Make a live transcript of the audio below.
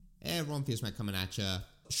everyone, Fusemac coming at ya.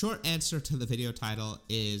 Short answer to the video title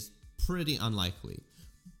is pretty unlikely,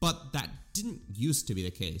 but that didn't used to be the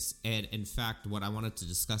case. And in fact, what I wanted to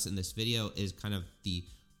discuss in this video is kind of the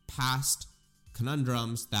past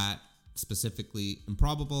conundrums that specifically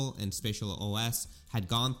Improbable and SpatialOS had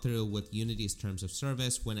gone through with Unity's terms of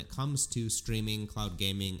service when it comes to streaming, cloud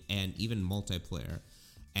gaming, and even multiplayer.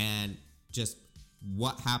 And just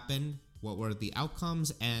what happened, what were the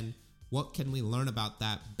outcomes, and what can we learn about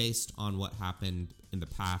that based on what happened in the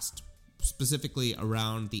past, specifically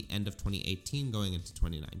around the end of 2018 going into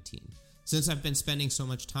 2019. Since I've been spending so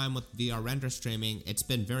much time with VR render streaming, it's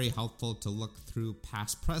been very helpful to look through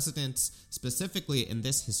past precedents, specifically in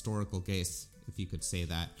this historical case, if you could say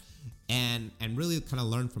that, and really kind of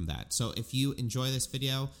learn from that. So if you enjoy this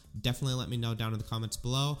video, definitely let me know down in the comments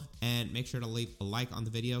below, and make sure to leave a like on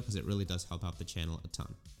the video because it really does help out the channel a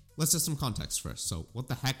ton. Let's get some context first. So what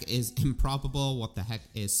the heck is Improbable? What the heck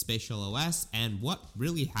is SpatialOS? And what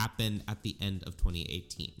really happened at the end of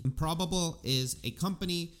 2018? Improbable is a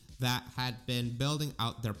company that had been building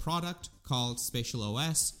out their product called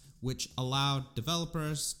SpatialOS, which allowed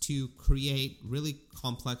developers to create really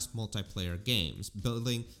complex multiplayer games,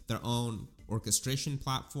 building their own orchestration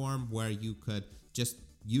platform where you could just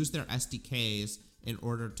use their SDKs in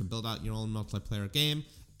order to build out your own multiplayer game,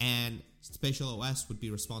 and SpatialOS would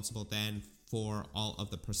be responsible then for all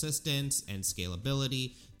of the persistence and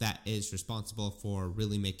scalability that is responsible for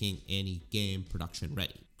really making any game production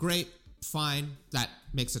ready. Great. Fine, that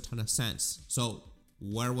makes a ton of sense. So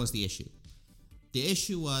where was the issue? The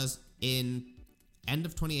issue was in end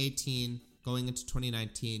of 2018, going into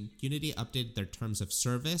 2019, Unity updated their terms of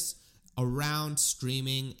service around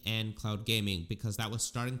streaming and cloud gaming because that was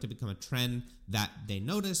starting to become a trend that they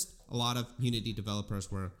noticed a lot of Unity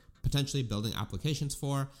developers were potentially building applications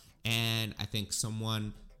for, and I think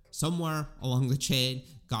someone somewhere along the chain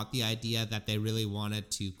got the idea that they really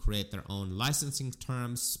wanted to create their own licensing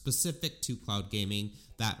terms specific to cloud gaming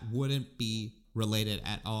that wouldn't be related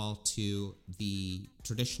at all to the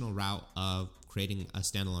traditional route of creating a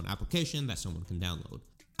standalone application that someone can download.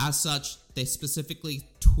 As such, they specifically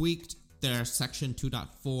tweaked their section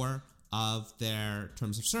 2.4 of their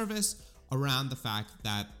terms of service around the fact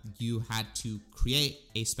that you had to create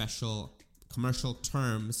a special commercial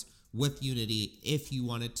terms with Unity if you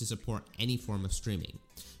wanted to support any form of streaming.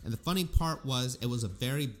 And the funny part was it was a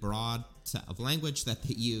very broad set of language that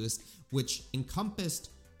they used, which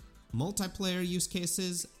encompassed multiplayer use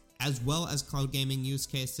cases as well as cloud gaming use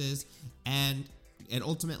cases, and it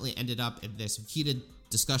ultimately ended up in this heated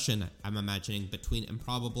discussion, I'm imagining, between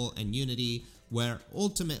Improbable and Unity, where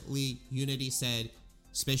ultimately Unity said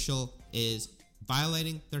Spatial is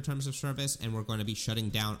violating their terms of service and we're going to be shutting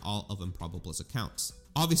down all of Improbable's accounts.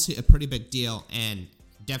 Obviously a pretty big deal, and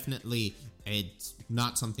definitely it's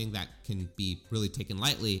not something that can be really taken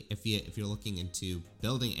lightly if you're looking into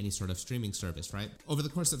building any sort of streaming service, right? Over the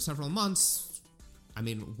course of several months, I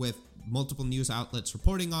mean, with multiple news outlets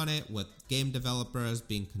reporting on it, with game developers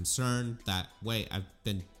being concerned that, wait, I've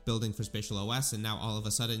been building for SpatialOS and now all of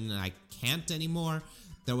a sudden I can't anymore,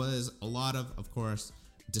 there was a lot of course,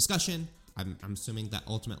 discussion. I'm assuming that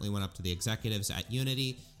ultimately went up to the executives at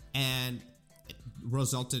Unity, and it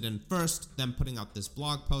resulted in first them putting out this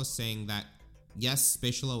blog post saying that yes,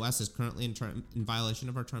 SpatialOS is currently in violation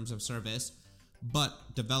of our terms of service, but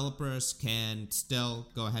developers can still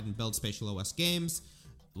go ahead and build SpatialOS games,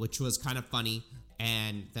 which was kind of funny,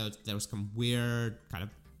 and there was some weird kind of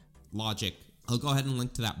logic. I'll go ahead and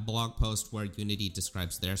link to that blog post where Unity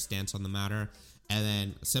describes their stance on the matter, and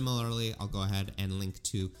then similarly I'll go ahead and link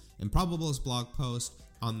to Improbable's blog post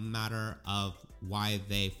on the matter of why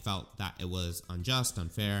they felt that it was unjust,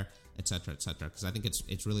 unfair, etc., because I think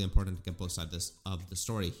it's really important to get both sides of the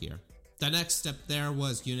story here. The next step there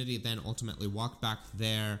was Unity then ultimately walked back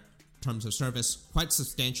their terms of service quite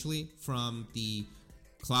substantially from the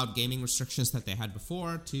cloud gaming restrictions that they had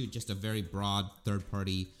before to just a very broad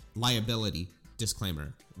third-party liability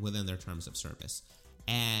disclaimer within their terms of service.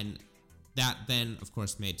 And that then, of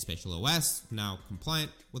course, made SpatialOS now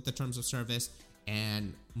compliant with the terms of service,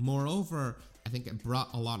 and moreover, I think it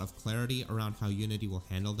brought a lot of clarity around how Unity will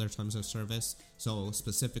handle their terms of service. So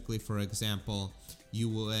specifically, for example, you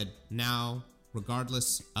would now,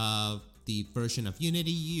 regardless of the version of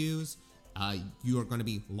Unity you use, you are going to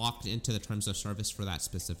be locked into the terms of service for that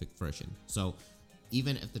specific version. So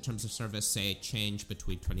even if the terms of service, say, change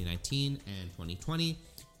between 2019 and 2020,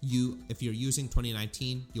 if you're using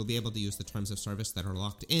 2019, you'll be able to use the terms of service that are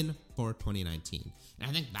locked in for 2019. And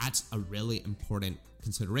I think that's a really important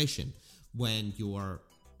consideration when you're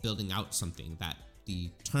building out something, that the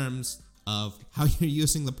terms of how you're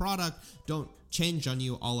using the product don't change on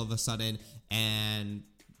you all of a sudden, and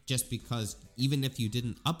just because even if you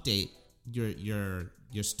didn't update,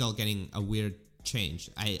 you're still getting a weird change.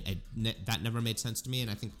 That never made sense to me, and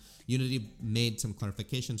I think Unity made some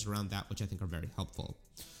clarifications around that, which I think are very helpful.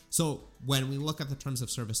 So when we look at the terms of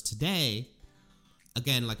service today,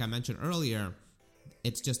 again, like I mentioned earlier,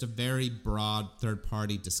 it's just a very broad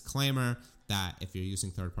third-party disclaimer that if you're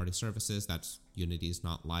using third-party services, that's Unity is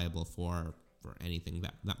not liable for anything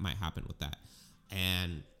that might happen with that.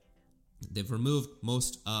 And they've removed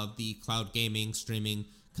most of the cloud gaming streaming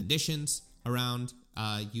conditions around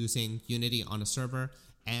using Unity on a server,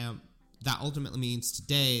 and that ultimately means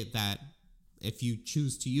today that if you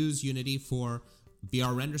choose to use Unity for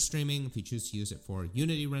VR render streaming, if you choose to use it for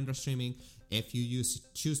Unity render streaming, if you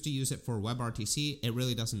choose to use it for WebRTC, it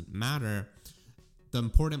really doesn't matter. The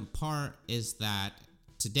important part is that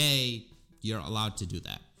today you're allowed to do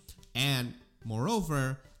that. And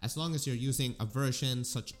moreover, as long as you're using a version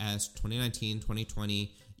such as 2019,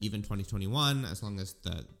 2020, even 2021, as long as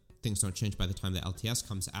the things don't change by the time the LTS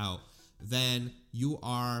comes out, then you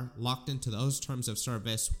are locked into those terms of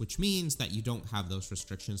service, which means that you don't have those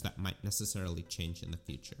restrictions that might necessarily change in the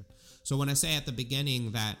future. So when I say at the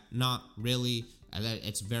beginning that not really, that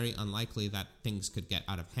it's very unlikely that things could get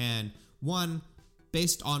out of hand, one,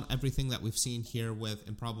 based on everything that we've seen here with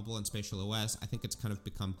Improbable and SpatialOS, I think it's kind of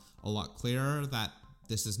become a lot clearer that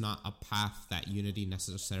this is not a path that Unity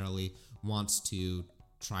necessarily wants to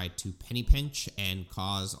try to penny pinch and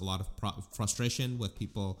cause a lot of frustration with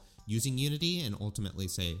people using Unity and ultimately,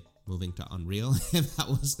 say, moving to Unreal if that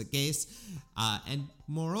was the case. And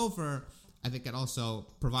moreover, I think it also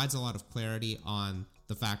provides a lot of clarity on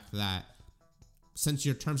the fact that since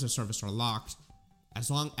your terms of service are locked, as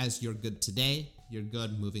long as you're good today, you're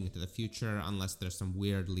good moving into the future, unless there's some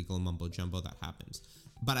weird legal mumbo jumbo that happens.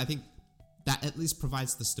 But I think that at least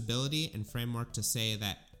provides the stability and framework to say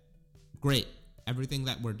that, great, everything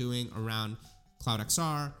that we're doing around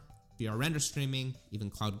CloudXR, VR render streaming, even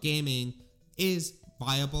cloud gaming is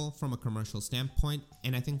viable from a commercial standpoint,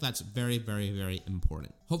 and I think that's very, very, very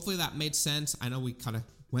important. Hopefully that made sense. I know we kind of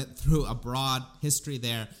went through a broad history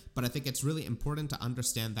there, but I think it's really important to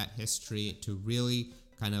understand that history to really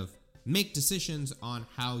kind of make decisions on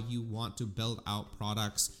how you want to build out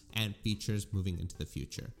products and features moving into the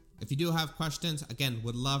future. If you do have questions, again,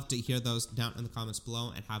 would love to hear those down in the comments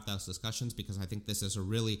below and have those discussions, because I think this is a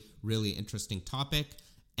really, really interesting topic.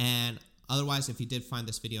 And otherwise, if you did find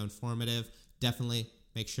this video informative, definitely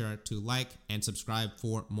make sure to like and subscribe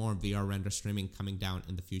for more VR render streaming coming down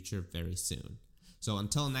in the future very soon. So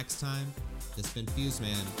until next time, this has been FuseMan,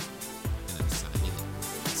 and I'm signing.